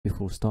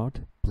before start,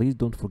 please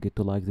don't forget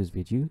to like this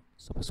video,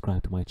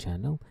 subscribe to my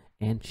channel,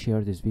 and share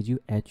this video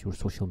at your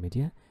social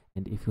media.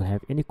 And if you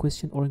have any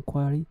question or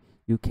inquiry,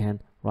 you can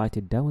write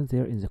it down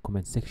there in the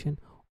comment section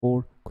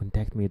or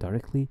contact me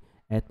directly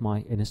at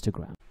my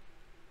Instagram.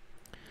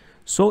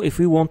 So if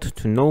we want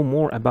to know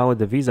more about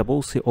the visa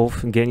policy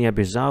of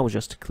Guinea-Bissau,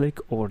 just click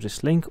over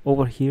this link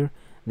over here.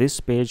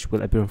 This page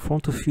will appear in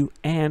front of you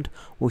and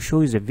will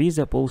show you the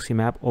visa policy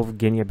map of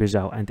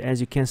Guinea-Bissau. And as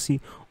you can see,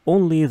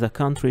 only the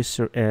countries,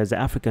 the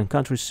African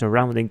countries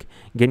surrounding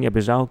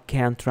Guinea-Bissau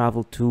can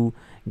travel to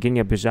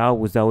Guinea-Bissau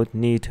without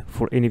need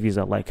for any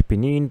visa, like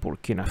Benin,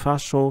 Burkina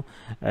Faso,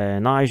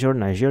 Niger,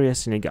 Nigeria,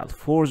 Senegal.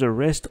 For the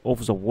rest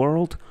of the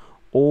world,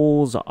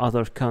 all the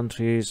other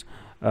countries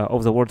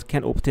of the world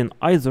can obtain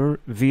either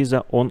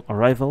visa on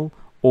arrival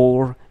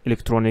or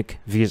electronic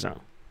visa.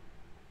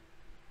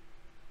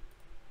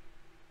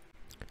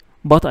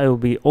 But I will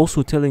be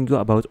also telling you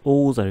about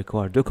all the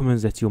required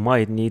documents that you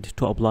might need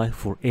to apply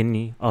for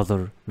any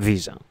other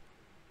visa.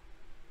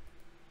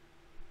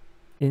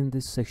 In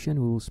this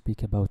section, we will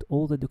speak about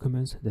all the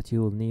documents that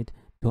you will need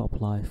to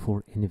apply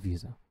for any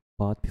visa.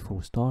 But before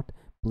we start,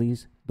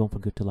 please don't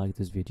forget to like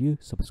this video,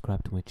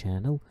 subscribe to my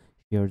channel,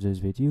 share this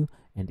video,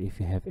 and if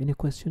you have any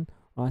question,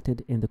 write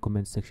it in the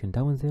comment section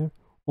down there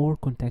or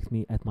contact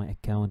me at my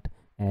account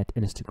at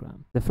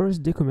Instagram. The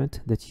first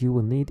document that you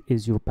will need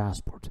is your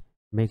passport.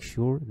 Make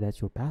sure that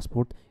your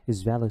passport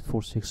is valid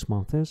for 6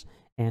 months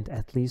and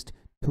at least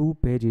 2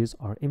 pages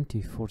are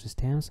empty for the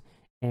stamps,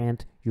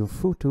 and your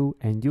photo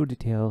and your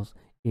details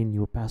in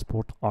your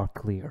passport are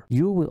clear.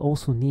 You will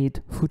also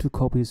need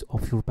photocopies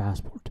of your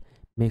passport.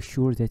 Make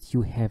sure that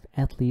you have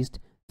at least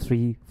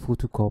 3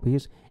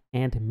 photocopies,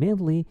 and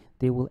mainly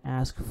they will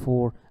ask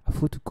for a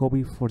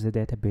photocopy for the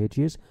data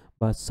pages,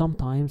 but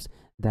sometimes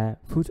a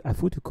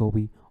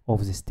photocopy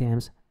of the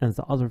stamps and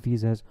the other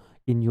visas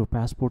in your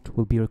passport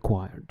will be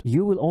required.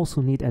 You will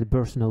also need a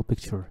personal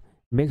picture.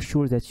 Make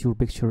sure that your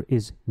picture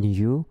is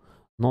new,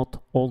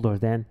 not older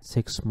than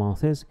 6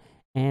 months,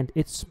 and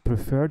it's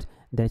preferred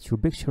that your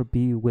picture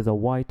be with a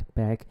white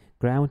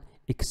background,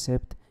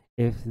 except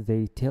if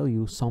they tell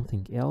you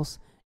something else,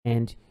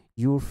 and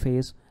your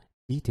face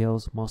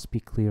details must be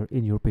clear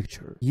in your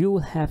picture. You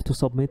will have to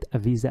submit a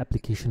visa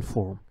application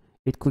form.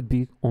 It could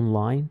be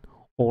online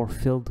or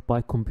filled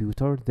by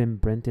computer, then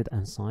printed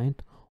and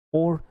signed,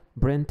 or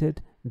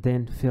printed,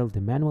 then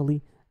filled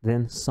manually,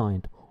 then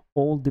signed.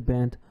 All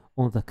depend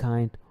on the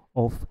kind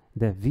of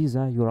the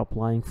visa you're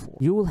applying for.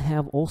 You will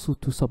have also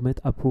to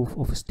submit a proof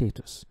of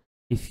status.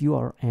 If you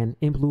are an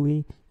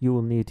employee, you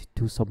will need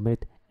to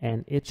submit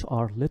an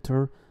HR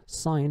letter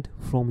signed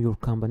from your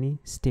company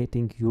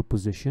stating your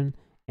position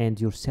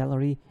and your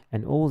salary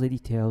and all the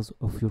details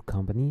of your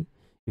company.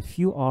 If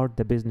you are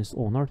the business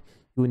owner,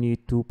 you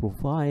need to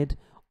provide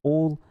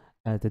all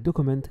the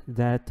document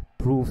that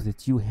prove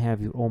that you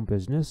have your own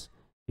business.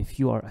 If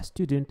you are a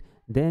student,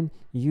 then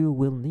you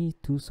will need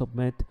to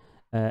submit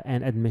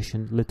an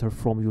admission letter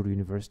from your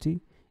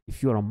university.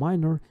 If you are a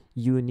minor,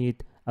 you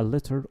need a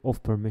letter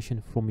of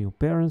permission from your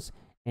parents,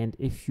 and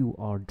if you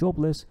are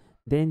jobless,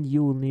 then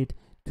you will need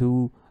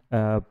to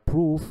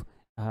prove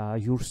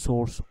your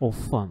source of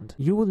fund.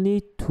 You will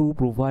need to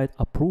provide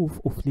a proof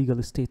of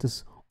legal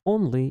status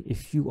only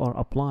if you are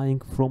applying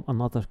from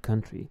another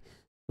country.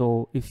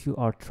 So if you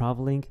are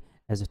traveling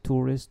as a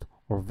tourist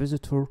or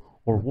visitor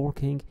or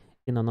working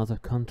in another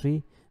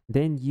country,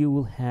 then you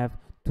will have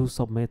to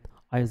submit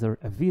either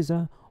a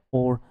visa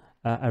or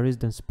a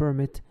residence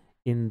permit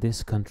in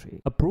this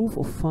country. A proof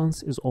of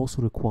funds is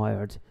also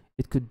required.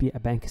 It could be a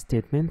bank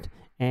statement,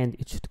 and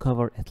it should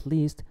cover at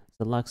least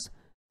the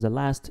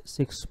last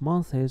 6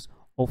 months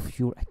of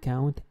your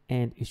account,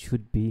 and it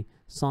should be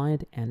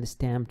signed and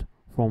stamped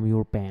from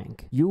your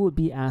bank. You will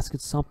be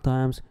asked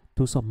sometimes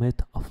to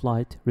submit a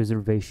flight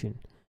reservation,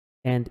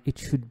 and it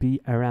should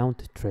be a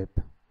round trip,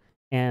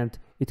 and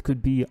it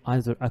could be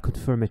either a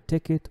confirmed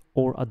ticket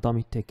or a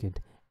dummy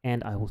ticket,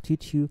 and I will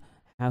teach you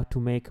how to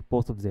make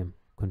both of them,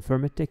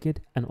 confirmed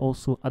ticket and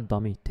also a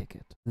dummy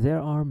ticket.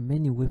 There are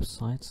many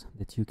websites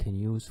that you can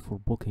use for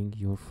booking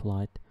your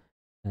flight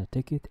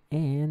ticket,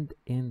 and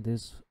in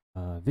this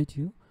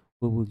video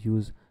we will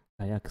use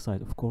Kayak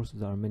site. Of course,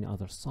 there are many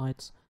other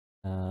sites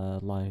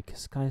like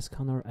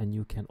Skyscanner, and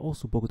you can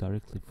also book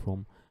directly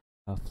from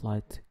a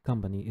flight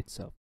company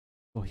itself.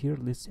 So here,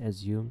 let's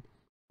assume,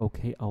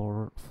 okay,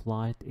 our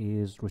flight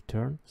is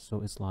return,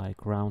 so it's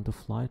like round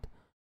flight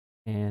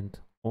and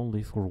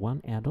only for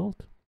 1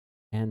 adult,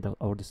 and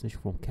our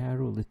destination from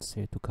Cairo, let's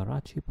say, to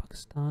Karachi,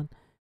 Pakistan,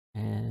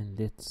 and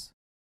let's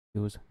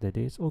use the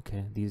dates.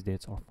 Okay, these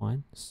dates are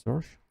fine.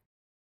 Search,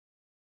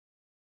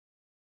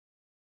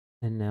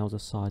 and now the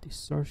site is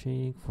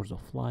searching for the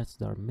flights.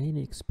 There are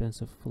many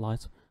expensive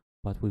flights,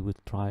 but we will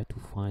try to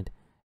find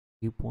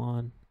cheap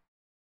one.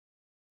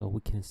 So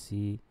we can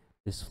see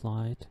this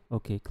flight.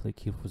 Okay,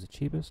 click here for the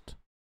cheapest.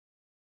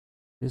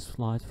 This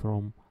flight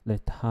from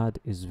Etihad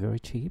is very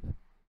cheap,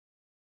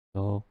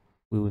 so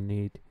we will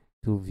need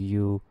to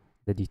view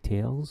the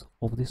details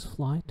of this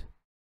flight.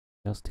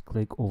 Just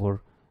click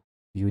over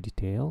view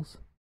details,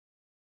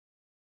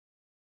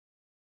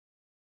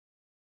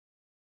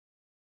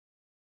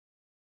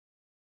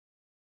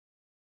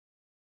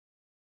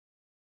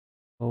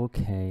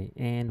 Okay,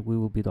 and we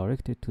will be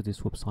directed to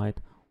this website,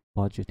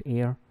 Budget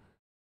Air,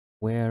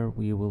 where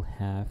we will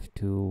have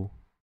to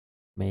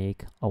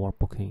make our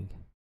booking.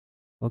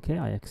 Okay,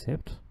 I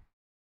accept.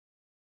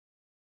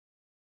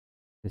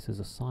 This is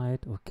a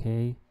site.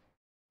 Okay,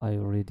 I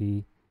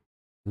already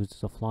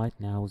used the flight.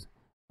 Now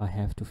I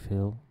have to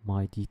fill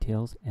my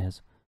details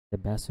as the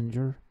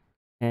passenger,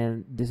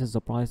 and this is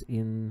the price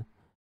in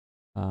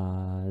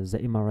the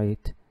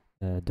Emirate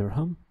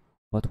dirham,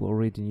 but we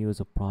already knew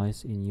the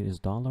price in US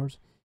dollars.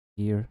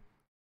 Here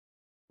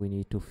we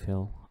need to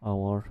fill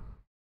our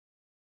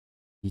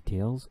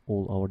details,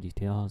 all our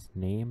details: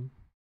 name,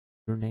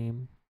 your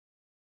name,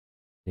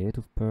 date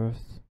of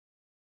birth,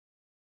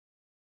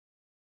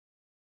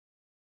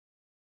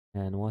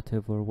 and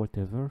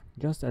whatever,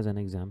 just as an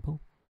example.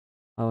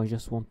 I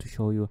just want to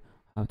show you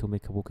how to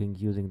make a booking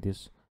using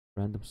this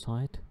random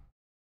site.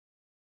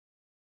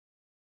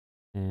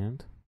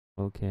 And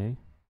okay,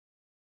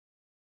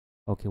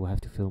 we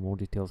have to fill more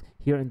details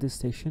here in this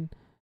section.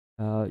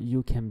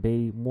 You can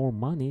pay more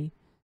money,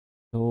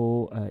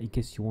 so in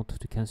case you want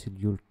to cancel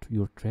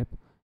your trip,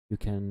 you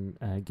can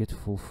get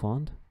full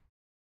fund.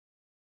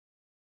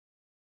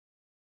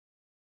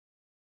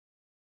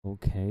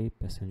 Okay,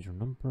 passenger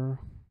number,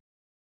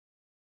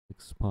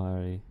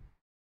 expiry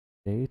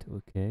date,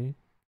 okay,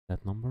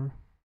 that number,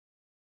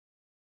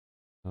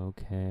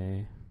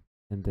 okay,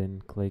 and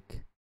then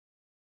click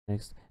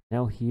next.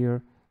 Now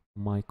here,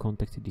 my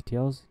contact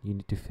details, you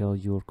need to fill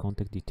your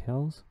contact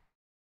details.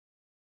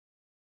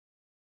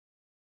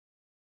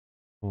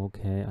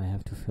 Okay, I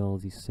have to fill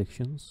these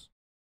sections.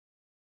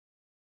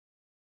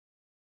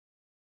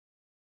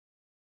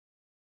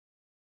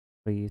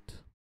 Street,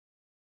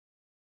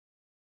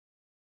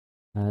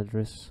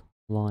 address,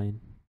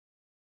 line,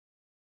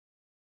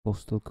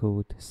 postal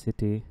code,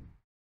 city,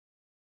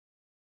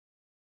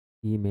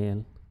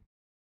 email,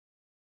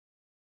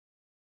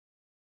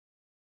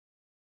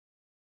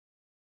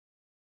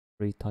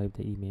 retype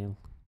the email,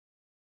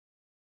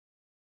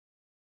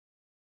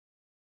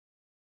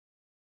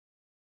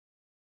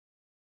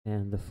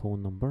 and the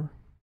phone number.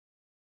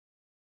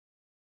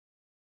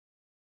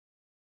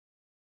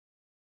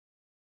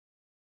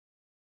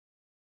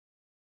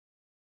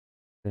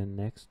 Then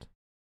next.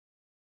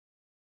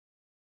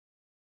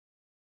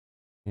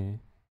 Okay,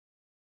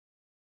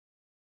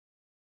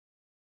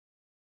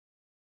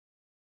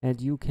 and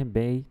you can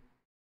pay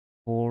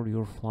for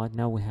your flight.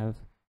 Now we have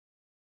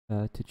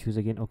to choose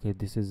again. Okay,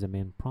 this is the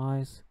main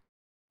price.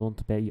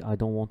 Don't pay, I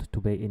don't want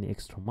to pay any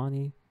extra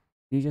money.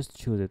 You just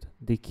choose it.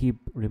 They keep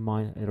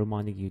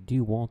reminding you, do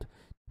you want to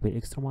pay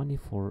extra money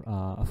for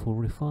a full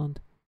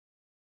refund?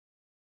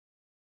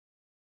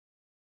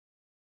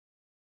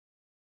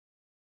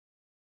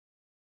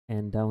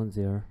 And down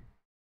there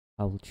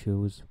I will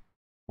choose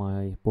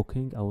my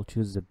booking. I will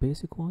choose the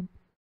basic one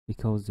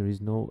because there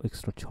is no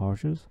extra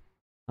charges.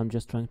 I'm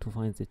just trying to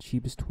find the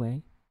cheapest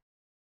way,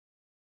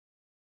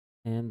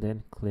 and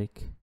then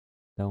click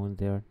down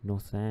there, no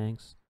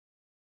thanks,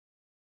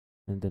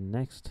 and then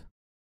next.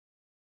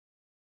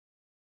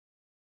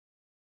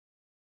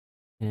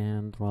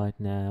 And right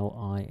now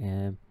I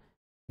am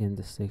in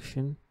the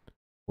section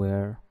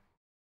where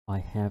I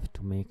have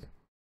to make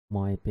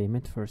my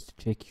payment. First,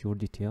 check your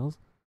details,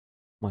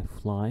 my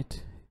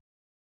flight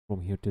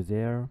from here to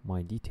there,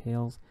 my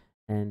details,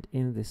 and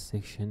in this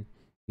section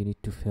you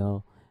need to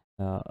fill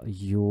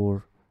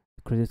your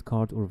credit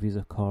card or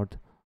Visa card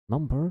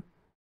number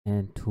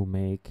and to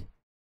make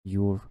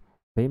your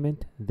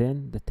payment.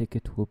 Then the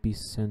ticket will be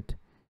sent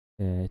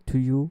to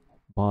you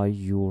by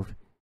your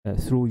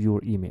through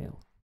your email.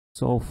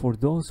 So for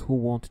those who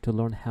want to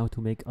learn how to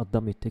make a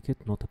dummy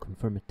ticket, not a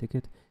confirmed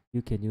ticket,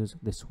 you can use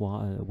this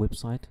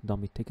website,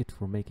 Dummy Ticket,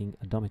 for making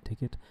a dummy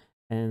ticket.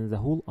 And the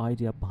whole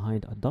idea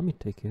behind a dummy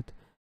ticket,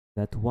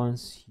 that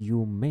once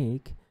you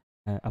make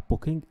a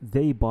booking,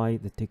 they buy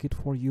the ticket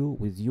for you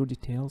with your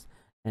details,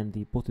 and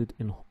they put it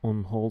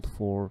on hold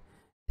for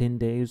 10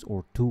 days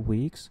or 2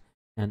 weeks,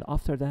 and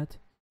after that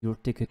your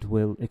ticket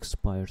will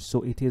expire.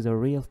 So it is a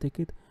real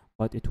ticket,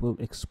 but it will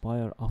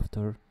expire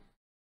after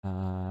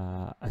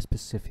a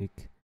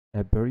specific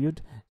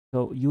period.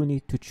 So you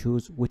need to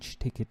choose which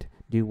ticket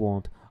do you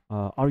want.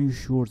 Are you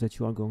sure that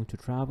you are going to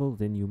travel?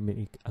 Then you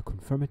make a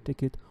confirmed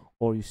ticket.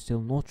 Or you're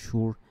still not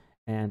sure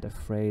and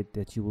afraid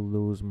that you will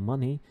lose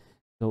money,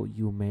 so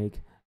you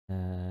make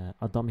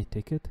a dummy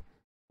ticket.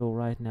 So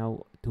right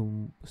now,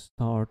 to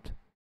start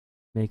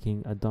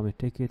making a dummy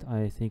ticket,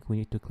 I think we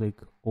need to click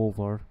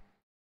over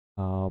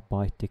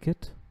buy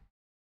ticket,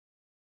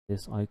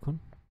 this icon.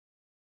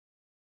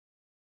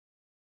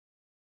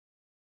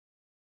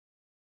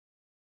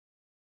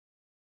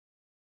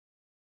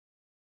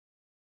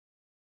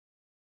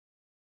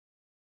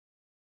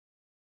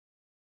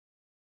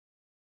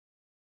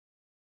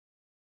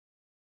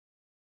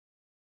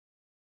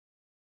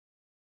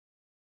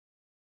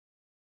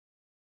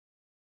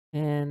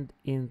 And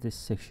in this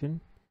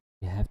section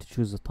you have to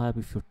choose the type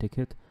of your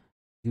ticket.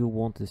 You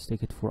want this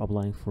ticket for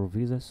applying for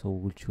visa, so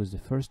we'll choose the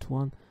first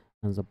one,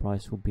 and the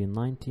price will be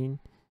 19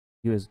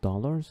 US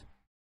dollars.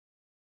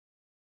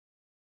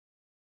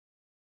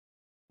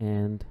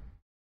 and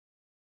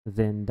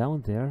then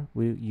down there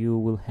you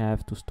will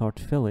have to start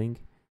filling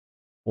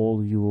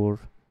all your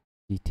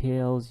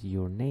details,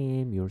 your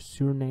name, your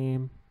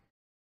surname,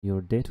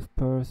 your date of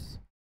birth,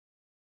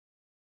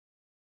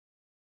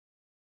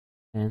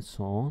 and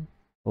so on.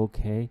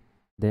 Okay,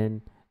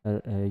 then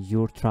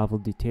your travel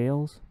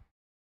details.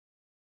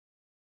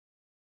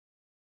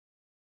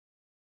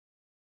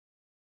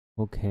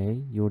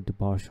 Okay, your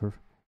departure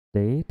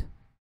date.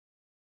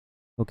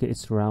 Okay,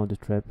 it's around the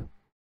trip,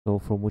 so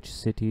from which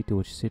city to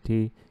which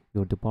city,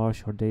 your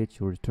departure date,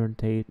 your return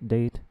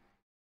date,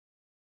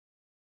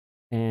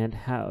 and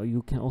how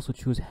you can also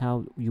choose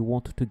how you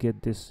want to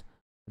get this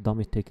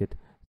dummy ticket,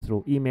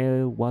 through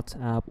email,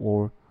 WhatsApp,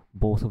 or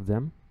both of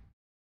them.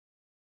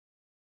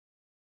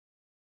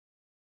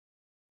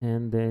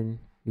 And then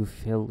you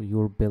fill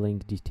your billing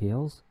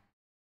details,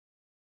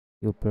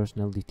 your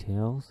personal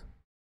details,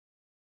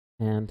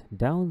 and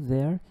down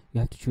there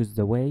you have to choose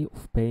the way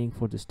of paying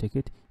for this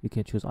ticket. You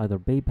can choose either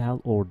PayPal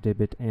or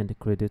debit and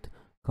credit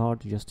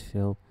card. Just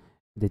fill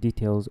the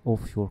details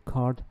of your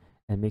card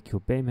and make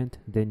your payment,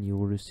 then you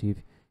will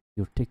receive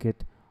your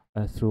ticket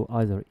through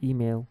either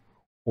email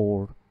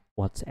or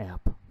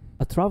WhatsApp.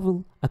 A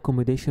travel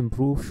accommodation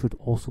proof should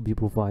also be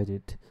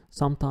provided.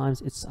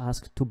 Sometimes it's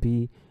asked to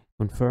be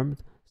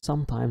confirmed,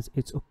 sometimes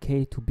it's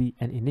okay to be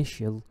an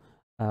initial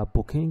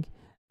booking,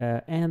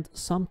 and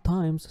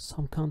sometimes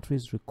some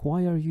countries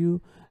require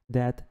you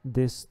that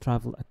this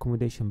travel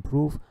accommodation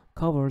proof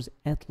covers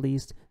at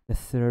least a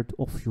third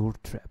of your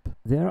trip.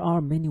 There are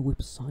many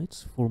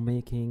websites for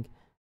making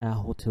a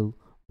hotel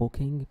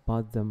booking,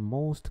 but the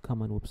most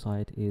common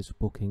website is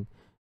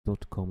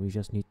booking.com. You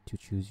just need to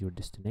choose your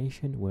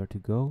destination, where to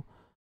go.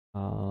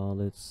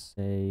 Let's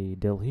say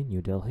Delhi,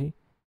 New Delhi,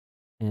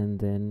 and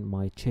then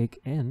my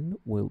check-in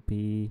will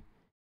be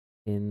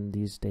in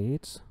these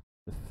dates,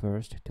 the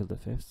 1st till the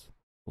 5th,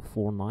 for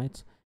 4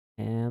 nights,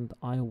 and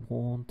I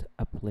want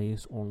a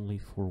place only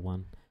for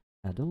one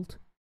adult.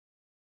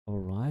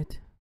 All right,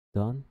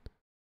 done,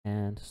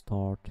 and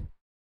start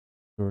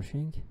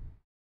searching,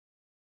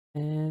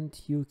 and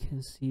you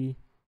can see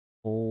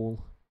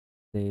all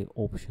the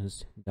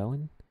options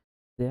down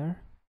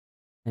there,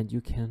 and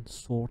you can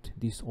sort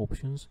these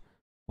options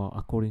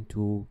according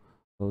to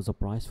the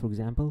price. For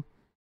example,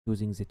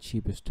 choosing the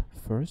cheapest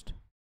first.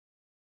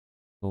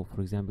 So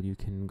for example, you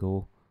can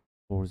go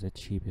for the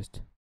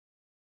cheapest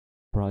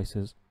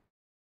prices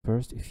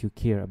first if you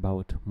care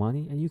about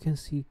money, and you can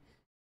see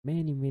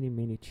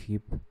many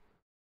cheap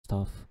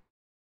stuff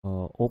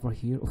over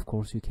here. Of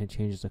course, you can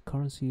change the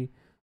currency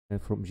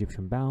from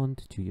Egyptian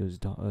pound to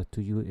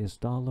US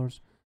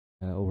dollars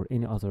or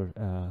any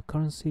other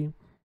currency,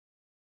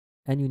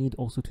 and you need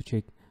also to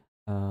check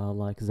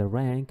like the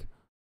rank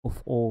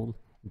of all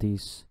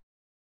these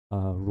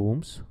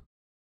rooms.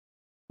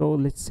 So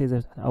let's say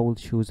that I will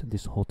choose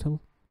this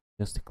hotel.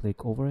 Just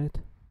click over it,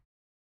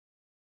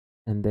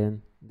 and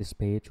then this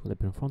page will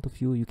appear in front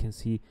of you. You can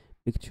see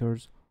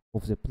pictures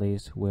of the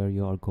place where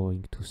you are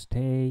going to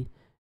stay,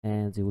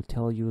 and they will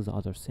tell you the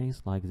other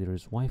things, like there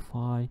is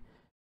Wi-Fi,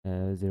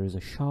 there is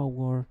a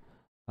shower,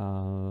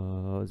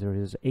 there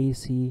is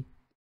AC.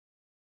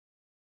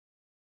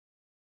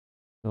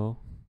 So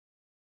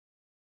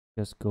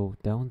just go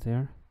down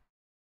there,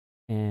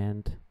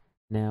 and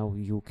now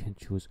you can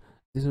choose.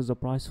 This is the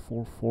price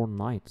for 4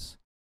 nights,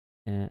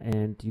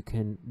 and you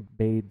can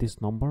pay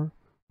this number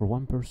for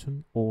one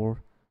person,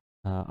 or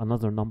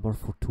another number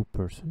for 2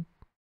 person.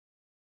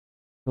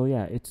 So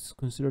yeah, it's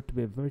considered to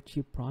be a very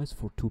cheap price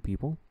for 2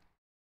 people.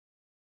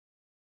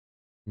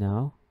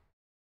 Now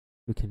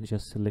you can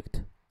just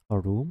select a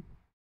room,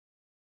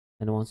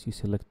 and once you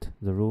select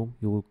the room,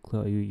 you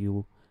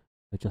will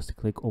just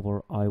click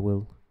over I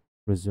will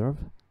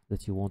reserve,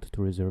 that you want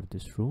to reserve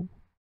this room.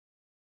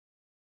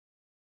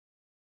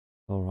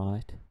 All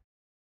right,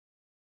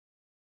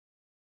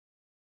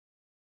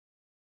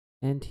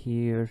 and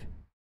here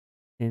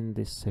in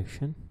this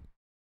section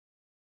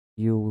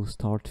you will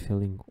start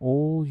filling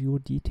all your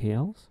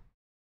details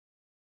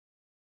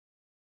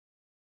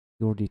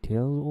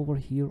over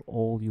here,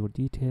 all your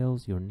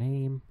details, your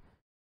name,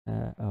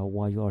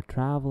 why you are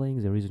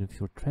traveling, the reason of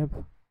your trip.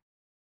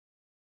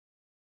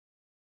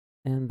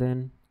 And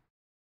then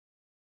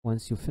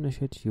once you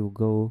finish it, you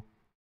go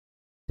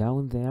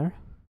down there,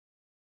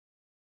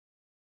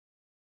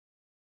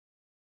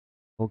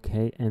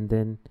 okay, and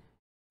then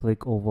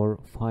click over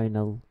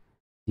final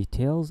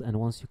details. And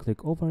once you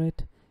click over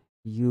it,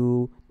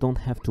 you don't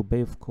have to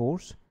pay, of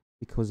course,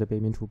 because the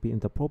payment will be in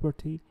the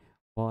property,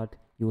 but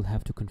you will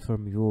have to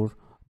confirm your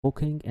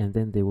booking, and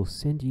then they will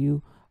send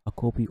you a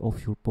copy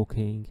of your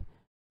booking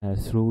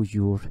through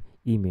your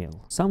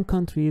email. Some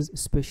countries,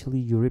 especially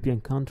European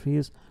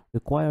countries,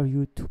 require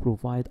you to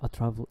provide a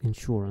travel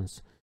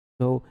insurance,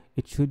 so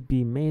it should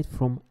be made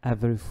from a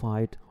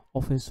verified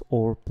office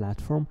or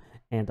platform,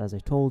 and as I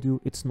told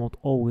you, it's not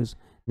always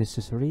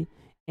necessary,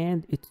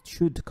 and it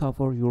should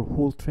cover your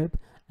whole trip.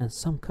 And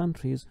some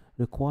countries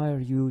require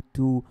you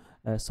to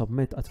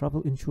submit a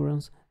travel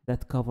insurance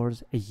that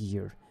covers a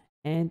year,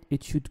 and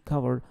it should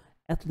cover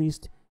at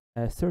least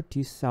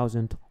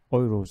 30,000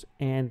 euros,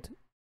 and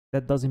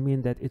that doesn't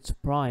mean that its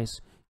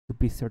price to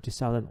be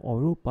 30,000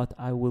 euro, but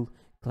I will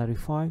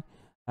clarify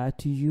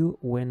to you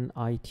when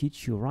I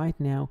teach you right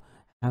now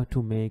how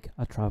to make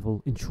a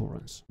travel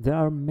insurance. There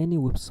are many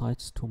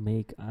websites to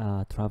make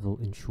a travel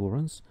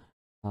insurance.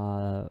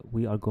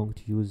 We are going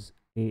to use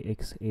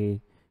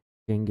AXA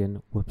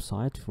Schengen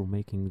website for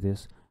making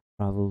this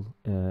travel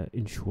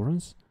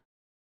insurance.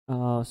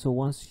 So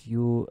once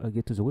you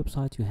get to the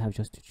website, you have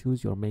just to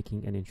choose you're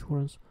making an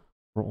insurance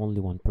for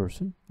only one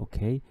person,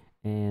 okay?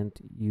 And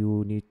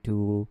you need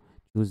to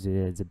choose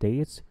the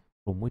dates,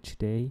 from which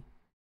day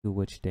to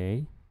which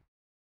day,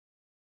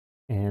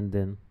 and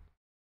then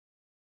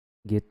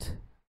get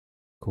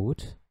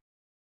code,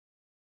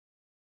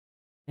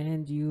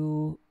 and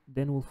you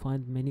then will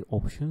find many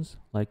options.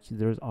 Like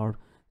there are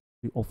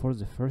three offers.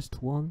 The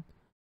first one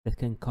that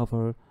can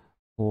cover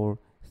for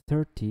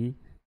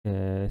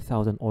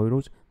 30,000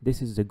 euros.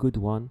 This is the good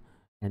one,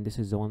 and this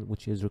is the one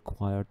which is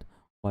required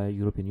by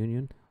European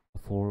Union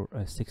for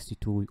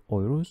 62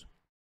 euros.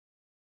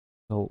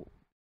 So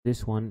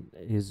this one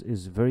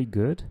is very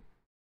good,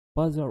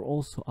 but there are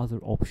also other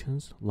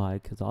options,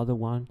 like the other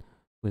one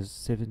with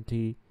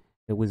 97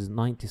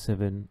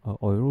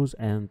 euros,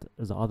 and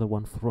the other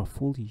one for a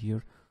full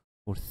year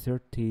for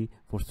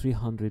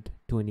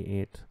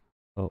 328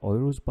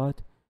 euros.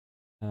 But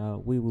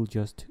we will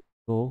just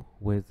go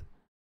with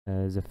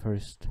the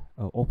first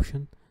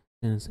option,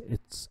 since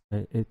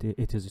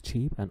it is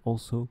cheap and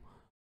also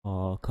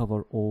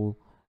cover all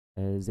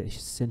the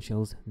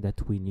essentials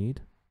that we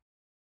need.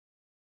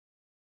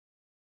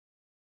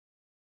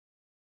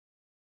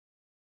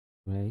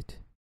 Great.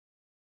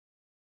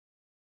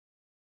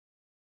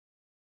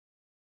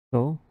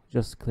 So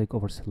just click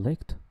over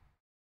select,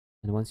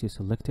 and once you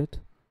select it,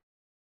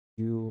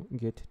 you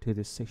get to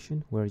this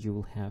section where you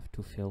will have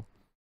to fill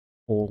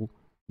all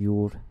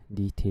your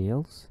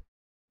details,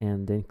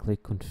 and then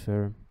click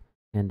confirm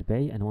and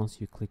pay. And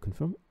once you click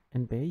confirm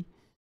and pay,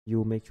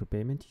 you make your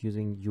payment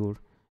using your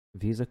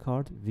Visa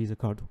card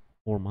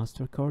or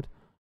MasterCard,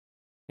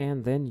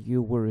 and then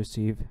you will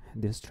receive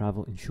this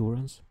travel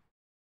insurance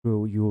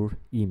through your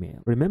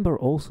email. Remember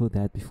also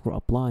that before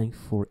applying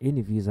for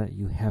any visa,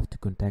 you have to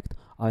contact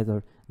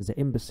either the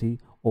embassy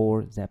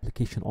or the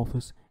application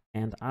office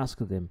and ask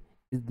them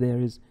if there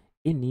is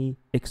any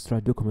extra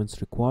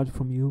documents required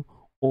from you,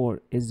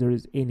 or is there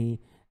is any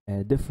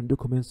different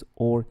documents,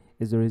 or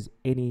is there is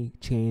any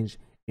change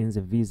in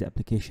the visa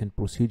application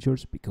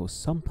procedures, because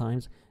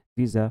sometimes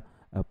visa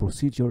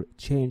procedure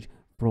change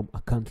from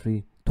a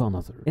country to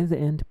another. In the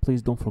end,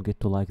 please don't forget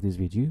to like this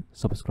video,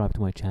 subscribe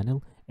to my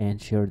channel,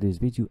 and share this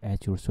video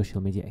at your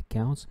social media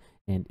accounts.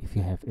 And if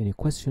you have any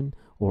question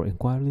or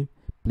inquiry,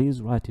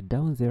 please write it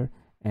down there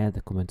at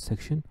the comment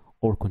section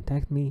or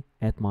contact me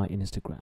at my Instagram.